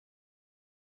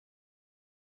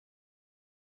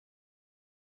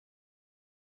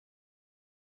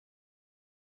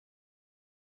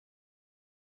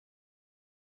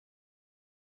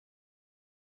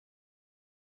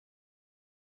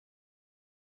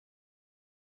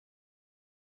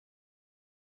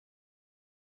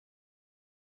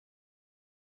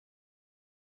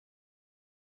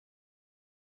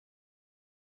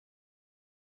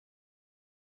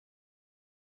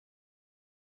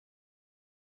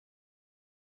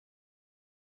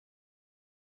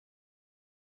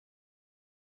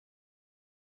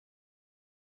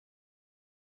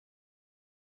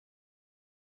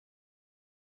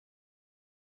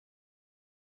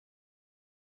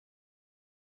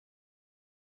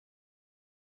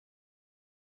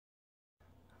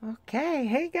Okay,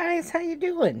 hey guys, how you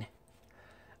doing?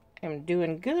 I'm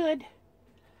doing good.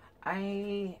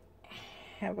 I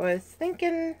was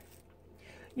thinking,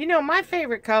 my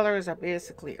favorite colors are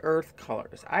basically earth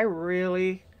colors. I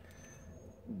really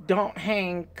don't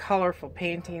hang colorful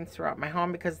paintings throughout my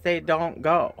home because they don't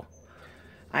go.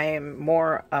 I am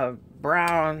more of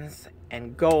browns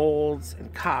and golds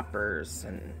and coppers,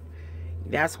 and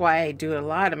that's why I do a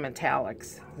lot of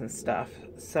metallics and stuff.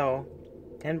 So,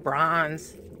 and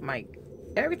bronze,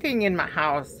 everything in my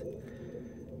house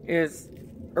is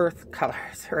earth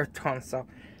colors, earth tones. So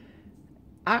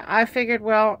I figured,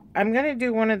 well, I'm going to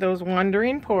do one of those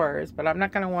wandering pours, but I'm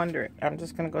not going to wander it. I'm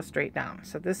just going to go straight down.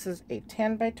 So this is a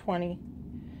 10 by 20,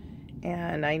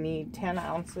 and I need 10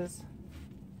 ounces.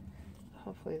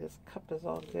 Hopefully this cup is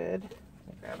all good.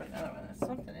 I'll grab another one. There's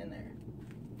something in there.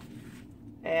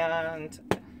 And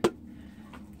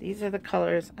these are the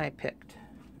colors I picked.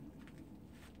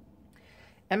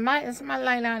 And is my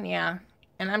light on? Yeah.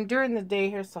 And I'm during the day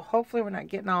here, so hopefully we're not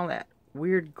getting all that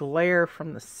weird glare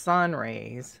from the sun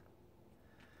rays.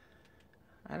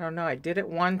 I don't know. I did it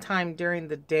one time during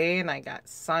the day and I got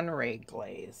sun ray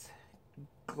glares.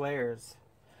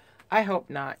 I hope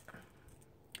not.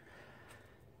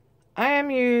 I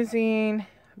am using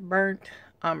burnt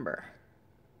umber.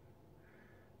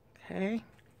 Okay.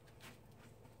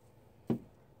 I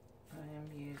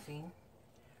am using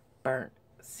burnt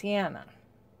sienna.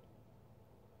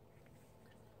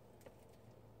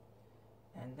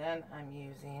 And then I'm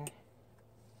using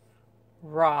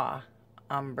raw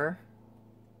umber.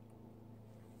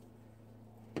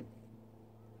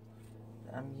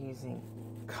 I'm using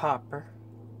copper.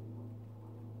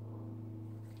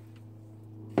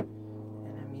 And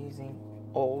I'm using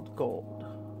old gold.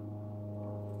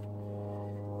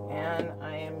 And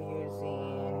I am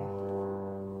using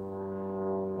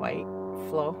white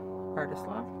flow artist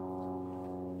love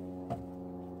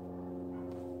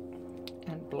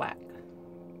and black.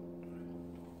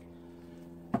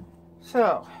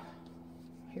 So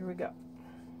here we go.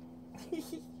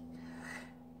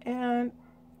 And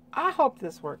I hope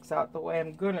this works out the way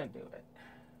I'm gonna do it.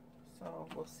 So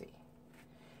we'll see.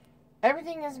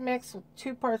 Everything is mixed with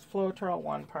 2 parts Floetrol,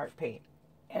 1 part paint,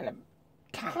 and a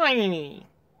tiny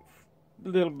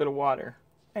little bit of water.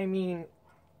 I mean,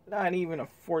 not even a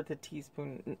 1/4 a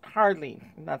teaspoon, hardly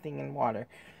nothing in water,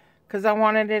 because I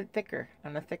wanted it thicker,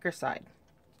 on the thicker side.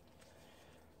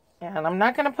 And I'm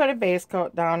not going to put a base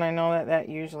coat down. I know that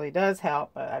usually does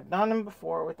help, but I've done them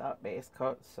before without base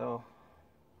coat, so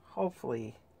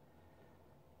hopefully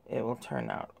it will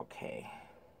turn out okay.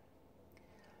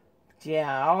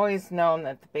 Yeah, I always known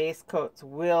that the base coats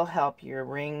will help your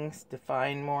rings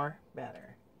define more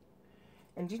better.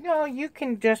 And you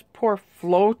can just pour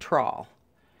Floetrol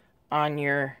on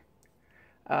your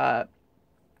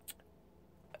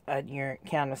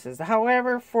canvases.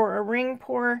 However, for a ring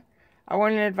pour, I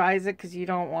wouldn't advise it because you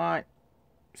don't want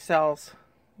cells,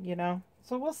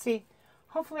 So we'll see.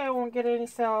 Hopefully I won't get any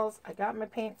cells. I got my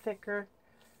paint thicker.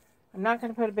 I'm not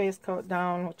going to put a base coat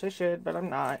down, which I should, but I'm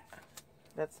not.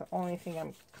 That's the only thing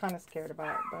I'm kind of scared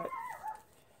about, but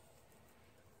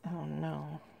oh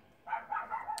no.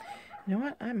 You know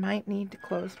what? I might need to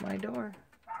close my door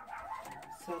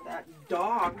so that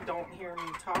dog don't hear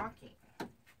me talking.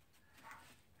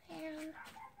 Man.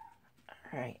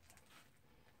 All right.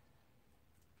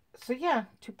 So yeah,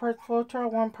 2 parts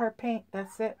Floetrol, 1 part paint.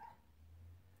 That's it.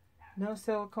 No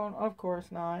silicone, of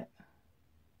course not.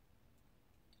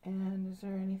 And is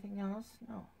there anything else?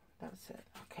 No, that's it.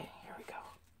 Okay, here we go.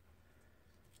 All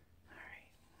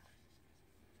right.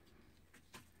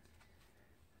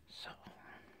 So,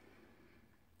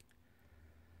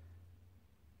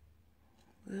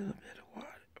 a little bit of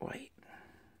water, white.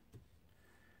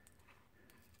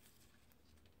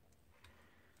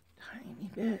 Tiny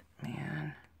bit,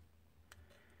 man.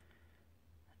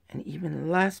 And even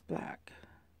less black.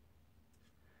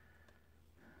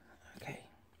 Okay.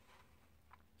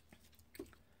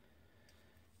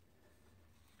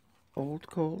 Old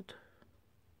gold.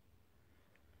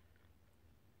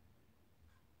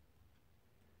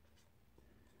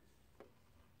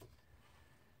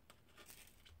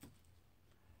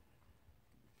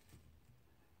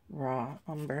 Raw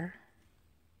umber.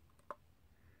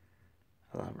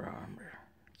 I love raw umber.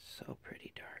 It's so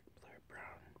pretty dark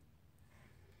brown.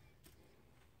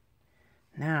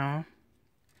 Now,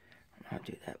 I'm going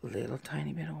to do that little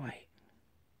tiny bit of white.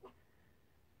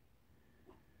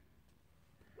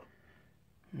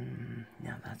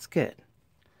 Now that's good.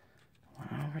 I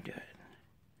don't overdo it.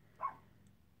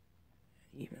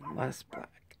 Even less black.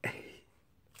 So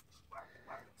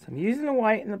I'm using the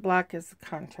white and the black as the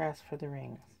contrast for the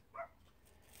rings.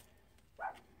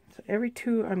 So every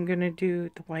two I'm going to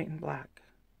do the white and black.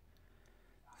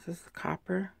 This is the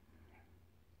copper.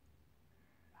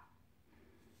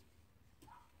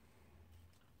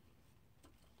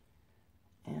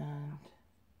 And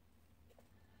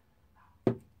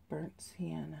burnt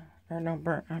sienna, or no,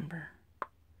 burnt umber.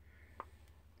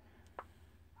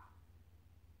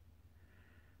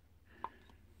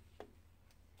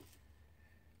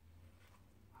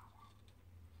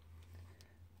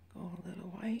 Go a little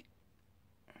white.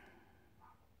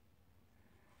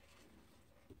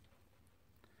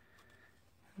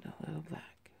 And a little black.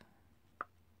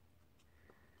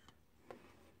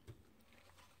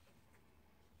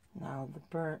 Now the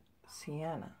burnt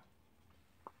sienna.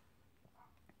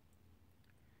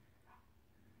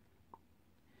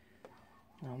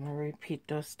 Now I'm going to repeat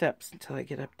those steps until I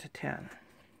get up to 10.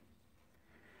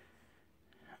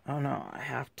 Oh no, I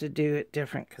have to do it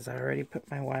different because I already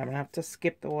put my white. I'm going to have to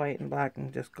skip the white and black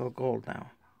and just go gold now.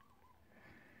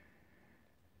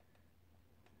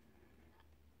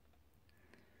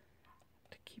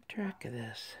 To keep track of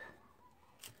this,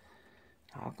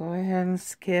 I'll go ahead and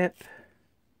skip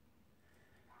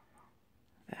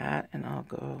that, and I'll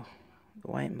go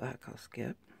the white and black. I'll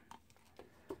skip.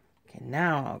 Okay,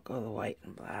 now I'll go the white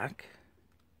and black.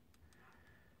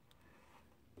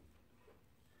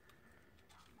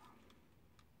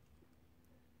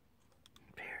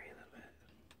 Vary a little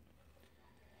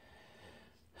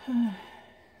bit.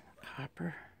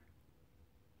 Copper.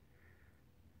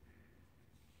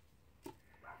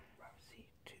 See,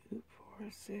 2,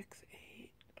 4, 6,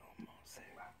 8, almost there.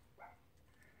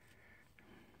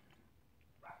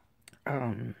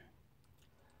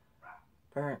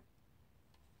 Burnt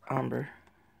umber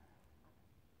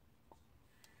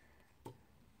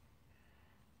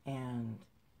and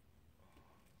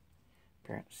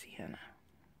burnt sienna.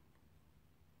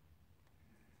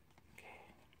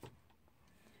 Okay.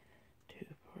 2,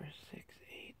 4, 6,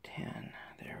 8, 10.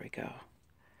 There we go.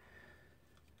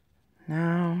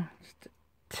 Now, just a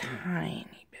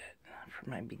tiny bit for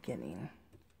my beginning.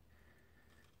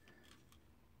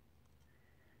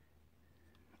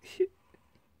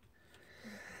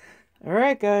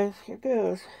 Alright guys, here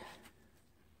goes.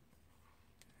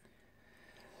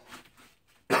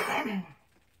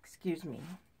 Excuse me.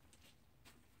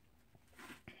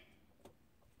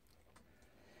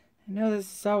 I know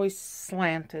this is always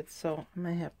slanted, so I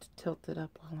might have to tilt it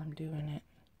up while I'm doing it.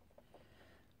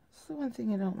 That's the one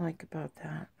thing I don't like about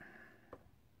that.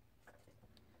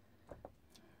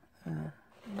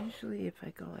 Usually if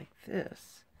I go like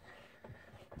this,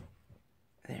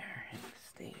 there, it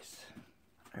stays.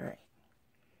 Alright.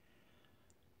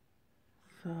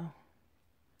 So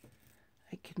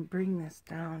I can bring this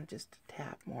down just a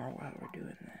tap more while we're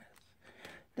doing this.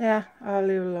 Yeah, I'll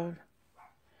leave it alone.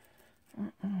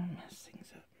 Mess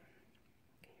things up.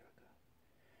 Okay, here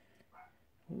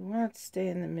we go. We want it to stay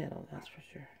in the middle, that's for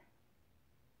sure.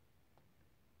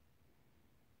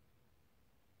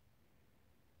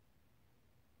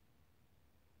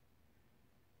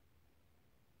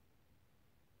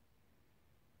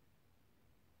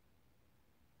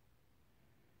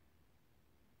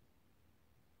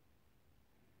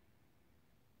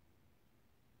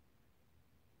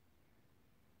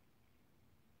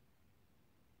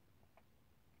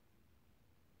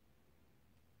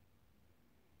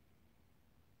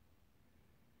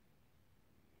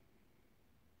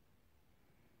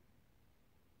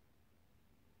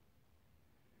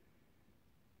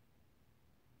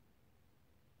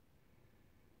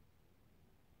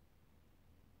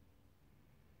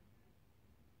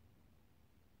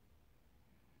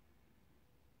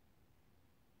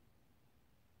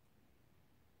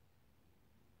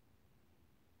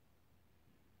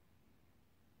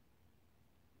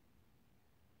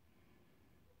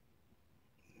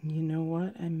 You know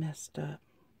what? I messed up.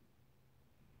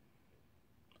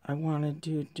 I wanted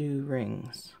to do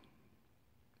rings.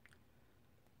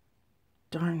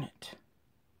 Darn it.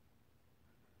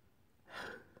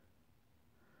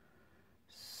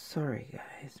 Sorry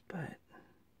guys, but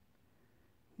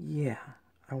yeah,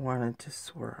 I wanted to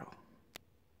swirl.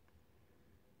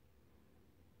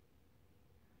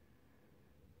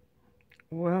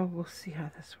 Well, we'll see how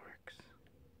this works.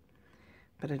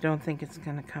 But I don't think it's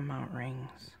going to come out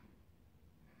rings.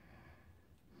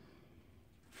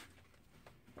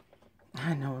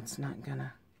 I know it's not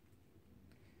gonna.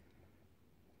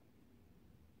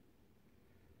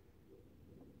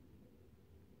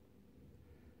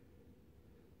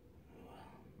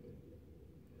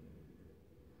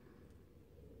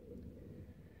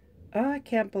 Oh, I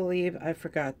can't believe I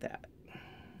forgot that.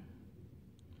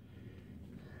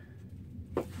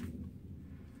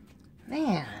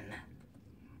 Man.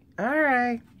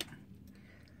 Alright.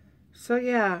 So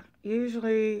yeah,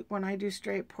 usually when I do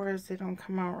straight pours, they don't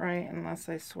come out right unless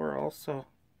I swirl, so.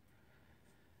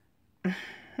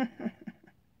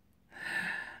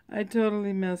 I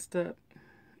totally messed up.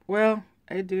 Well,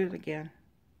 I do it again.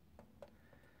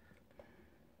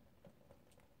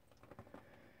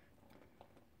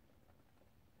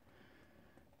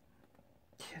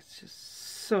 It's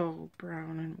just so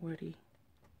brown and woody.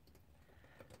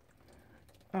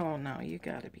 Oh no, you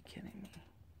gotta be kidding me.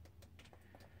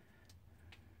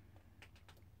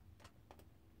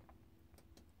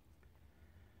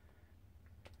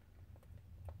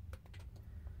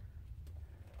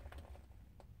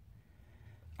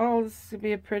 Oh, this would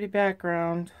be a pretty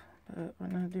background, but we're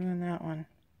not doing that one.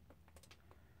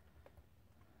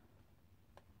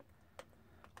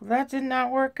 Well, that did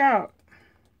not work out.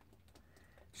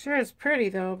 Sure, it's pretty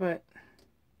though, but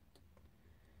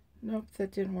nope,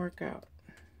 that didn't work out.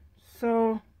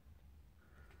 So,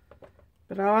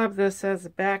 but I'll have this as a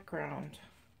background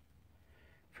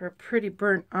for a pretty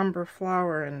burnt umber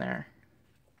flower in there.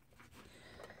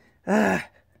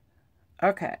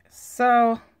 Okay,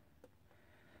 so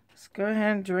let's go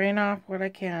ahead and drain off what I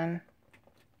can.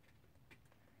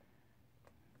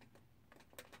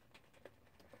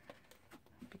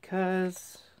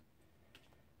 Because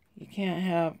you can't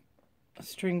have a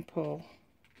string pull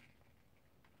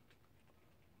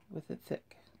with it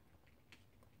thick.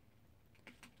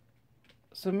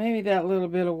 So maybe that little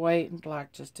bit of white and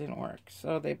black just didn't work.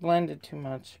 So they blended too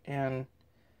much, and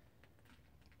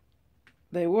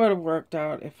they would have worked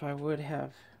out if I would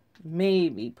have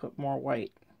maybe put more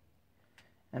white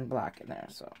and black in there.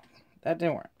 So that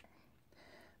didn't work.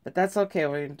 But that's okay.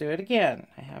 We're going to do it again.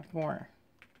 I have more.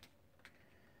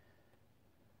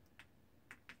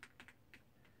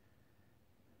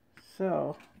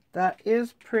 So that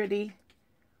is pretty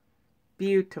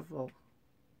beautiful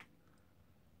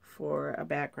for a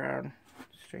background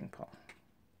string pull.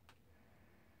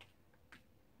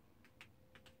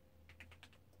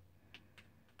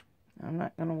 I'm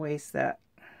not going to waste that.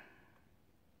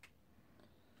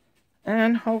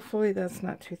 And hopefully that's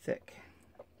not too thick.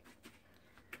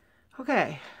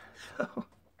 Okay, so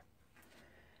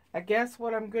I guess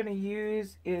what I'm going to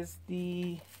use is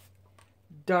the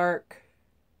dark,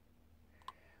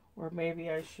 or maybe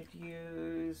I should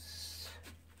use,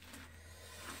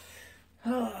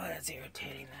 oh, that's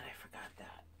irritating that I forgot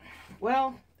that.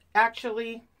 Well,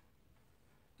 actually,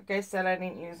 like I said, I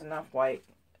didn't use enough white.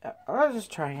 I was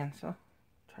just trying, so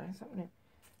trying something new.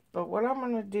 But what I'm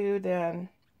going to do then,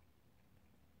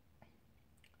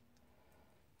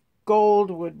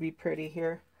 gold would be pretty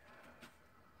here.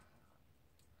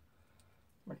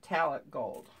 Metallic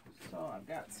gold. So I've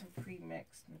got some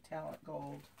pre-mixed metallic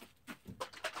gold.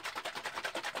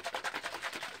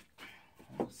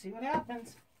 We'll see what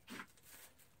happens.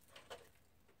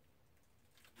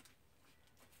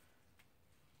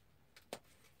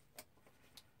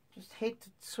 Just hate to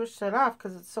switch that off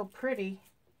because it's so pretty.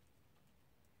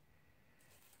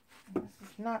 And this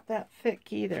is not that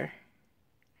thick either.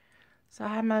 So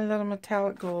I have my little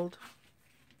metallic gold.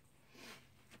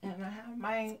 And I have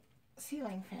my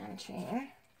ceiling fan chain.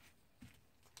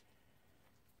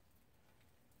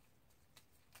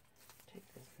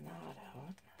 Take this knot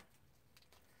out.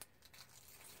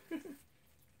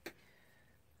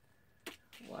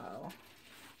 Wow.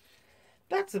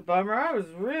 That's a bummer. I was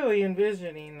really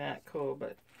envisioning that cool,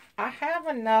 but I have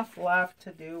enough left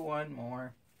to do one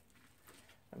more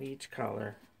of each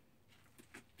color.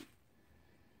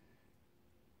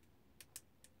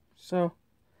 So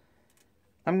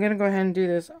I'm going to go ahead and do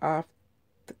this off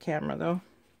the camera though.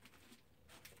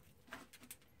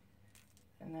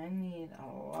 And I need a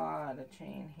lot of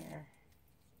chain here.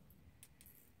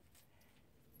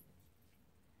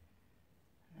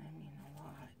 I mean a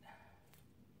lot.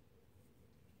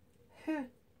 That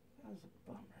was a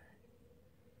bummer.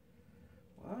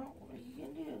 Well, what are you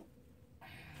going to do?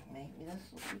 Maybe this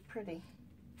will be pretty.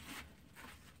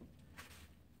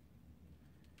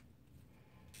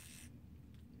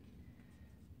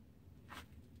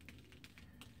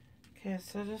 Okay,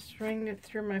 so just ringed it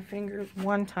through my fingers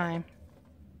one time.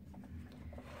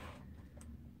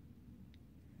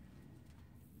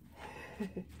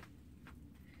 Can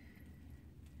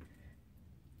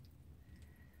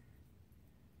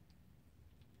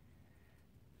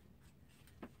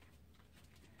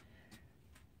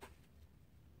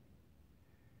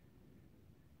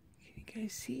you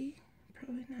guys see?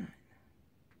 Probably not.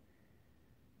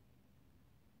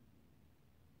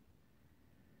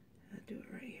 I'll do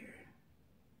it right here.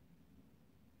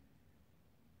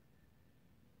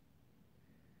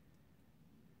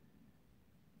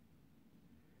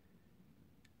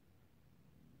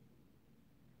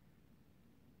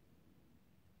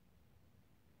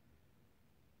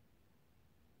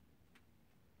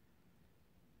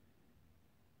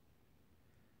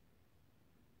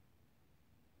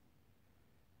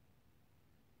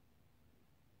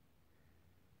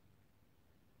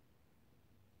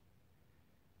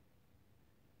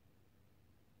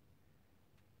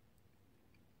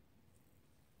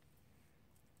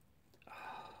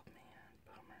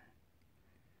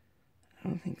 I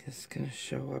don't think this is going to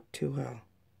show up too well.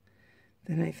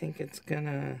 Then I think it's going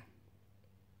to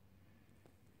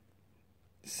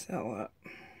sell up.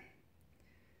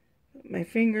 My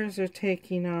fingers are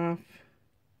taking off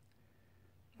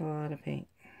a lot of paint.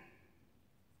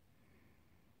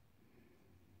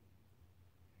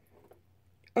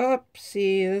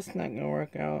 Oopsie, this is not going to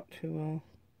work out too well.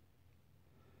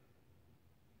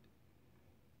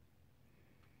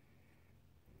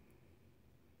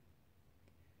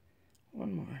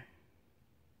 One more.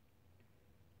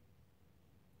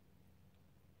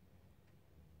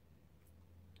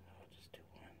 I'll just do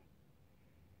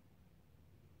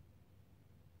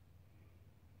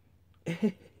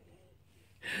one.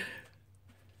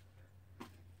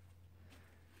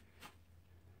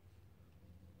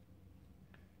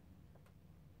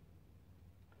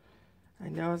 I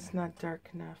know it's not dark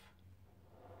enough.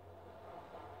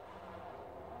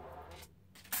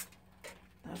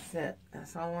 That's it.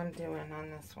 That's all I'm doing on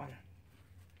this one.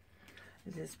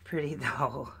 It is pretty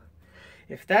though.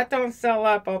 If that don't sell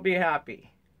up, I'll be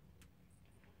happy.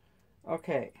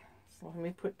 Okay, so let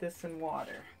me put this in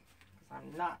water.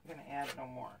 I'm not going to add no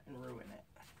more and ruin it.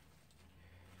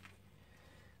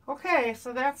 Okay,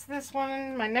 so that's this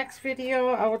one. My next video,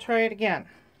 I will try it again.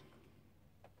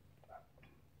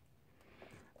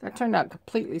 That turned out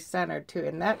completely centered too,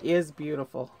 and that is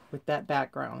beautiful with that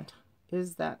background.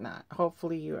 Is that not?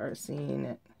 Hopefully you are seeing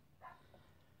it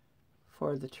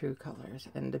for the true colors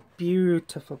and the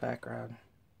beautiful background.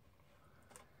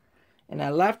 And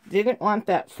I didn't want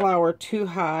that flower too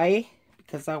high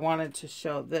because I wanted to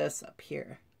show this up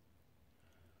here.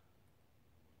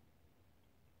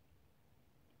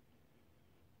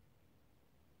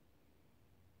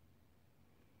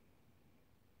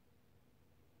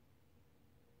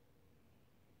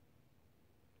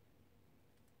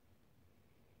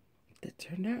 It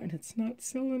turned out, and it's not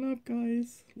selling up,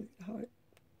 guys. Look how it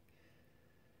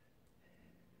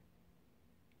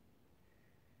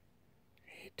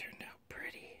turned out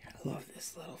pretty. I love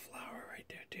this little flower right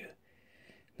there too.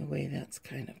 The way that's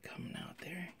kind of coming out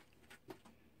there.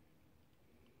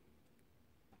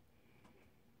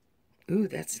 Ooh,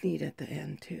 that's neat at the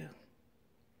end too.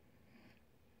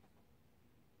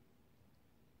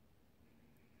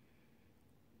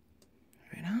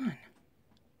 Right on.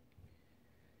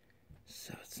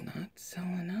 So it's not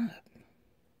selling up.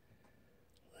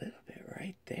 A little bit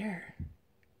right there.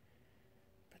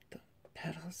 But the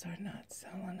petals are not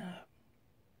selling up.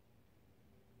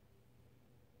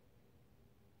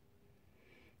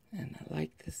 And I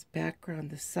like this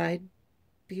background, the side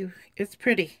view. It's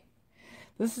pretty.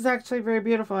 This is actually very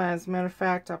beautiful. As a matter of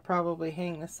fact, I'll probably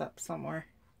hang this up somewhere,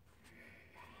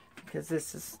 because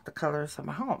this is the colors of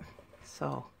my home.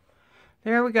 So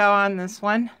there we go on this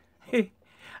one.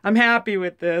 I'm happy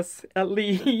with this, at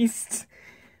least.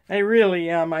 I really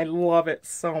am. I love it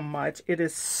so much. It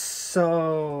is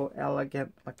so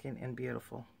elegant looking and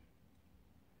beautiful.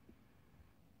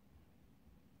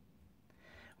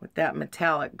 With that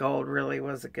metallic gold really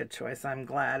was a good choice. I'm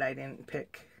glad I didn't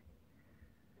pick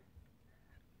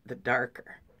the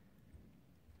darker.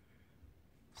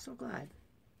 So glad.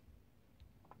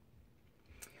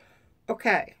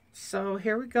 Okay, so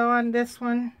here we go on this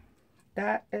one.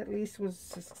 That at least was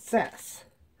a success.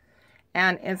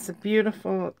 And it's a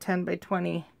beautiful 10 by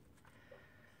 20.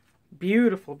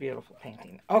 Beautiful, beautiful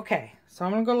painting. Okay, so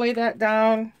I'm going to go lay that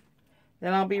down.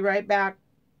 Then I'll be right back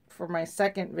for my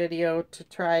second video to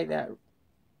try that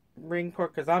ring pour,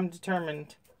 because I'm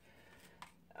determined.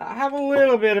 I have a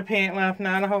little bit of paint left,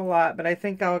 not a whole lot, but I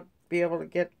think I'll be able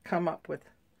to come up with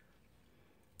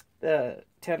the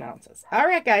 10 ounces. All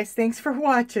right, guys, thanks for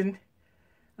watching.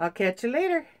 I'll catch you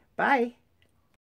later. Bye.